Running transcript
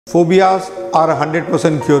Phobias are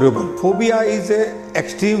 100% curable. Phobia is an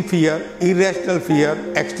extreme fear, irrational fear,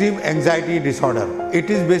 extreme anxiety disorder. It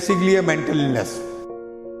is basically a mental illness.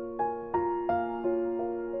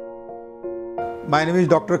 My name is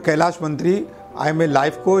Dr. Kailash Mantri. I am a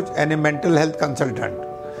life coach and a mental health consultant.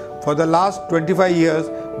 For the last 25 years,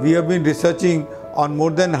 we have been researching on more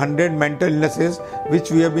than 100 mental illnesses which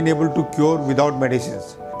we have been able to cure without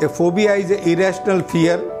medicines. A phobia is an irrational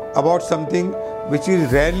fear about something which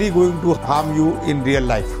is rarely going to harm you in real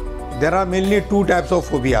life. There are mainly two types of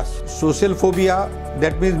phobias. Social phobia,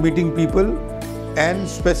 that means meeting people, and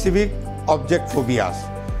specific object phobias.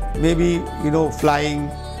 Maybe, flying,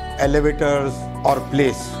 elevators or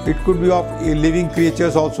place. It could be of living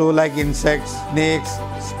creatures also, like insects, snakes,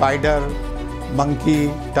 spider, monkey,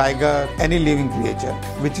 tiger, any living creature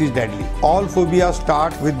which is deadly. All phobias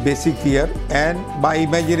start with basic fear, and by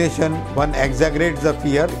imagination one exaggerates the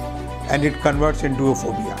fear and it converts into a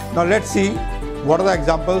phobia. Now let's see what are the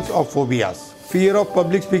examples of phobias. Fear of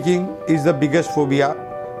public speaking is the biggest phobia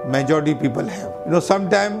majority people have.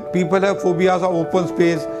 Sometimes people have phobias of open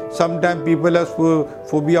space, sometimes people have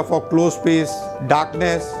phobia for closed space,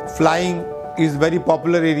 darkness. Flying is very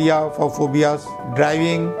popular area for phobias.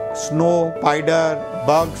 Driving, snow, spider,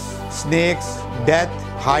 bugs, snakes, death,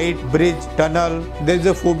 height, bridge, tunnel. There is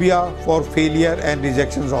a phobia for failure and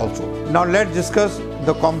rejections also. Now let's discuss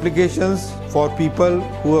the complications for people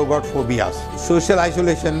who have got phobias. Social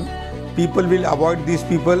isolation. People will avoid these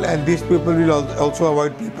people, and these people will also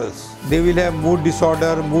avoid people. They will have mood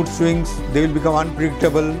disorder, mood swings, they will become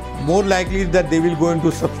unpredictable. More likely that they will go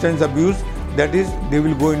into substance abuse, that is, they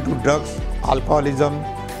will go into drugs, alcoholism,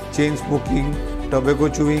 chain smoking, tobacco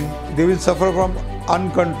chewing. They will suffer from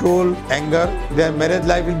uncontrolled anger. Their marriage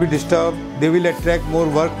life will be disturbed. They will attract more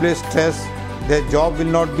workplace stress. Their job will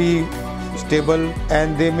not be stable,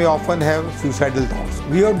 and they may often have suicidal thoughts.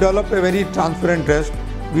 We have developed a very transparent test.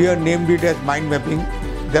 We have named it as mind mapping.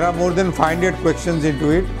 There are more than 500 questions into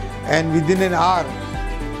it, and within an hour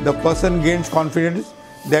the person gains confidence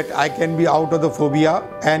that I can be out of the phobia,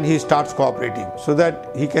 and he starts cooperating so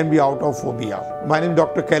that he can be out of phobia. My name is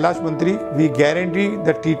Dr. Kailash Mantri. We guarantee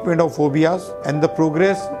the treatment of phobias, and the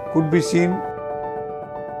progress could be seen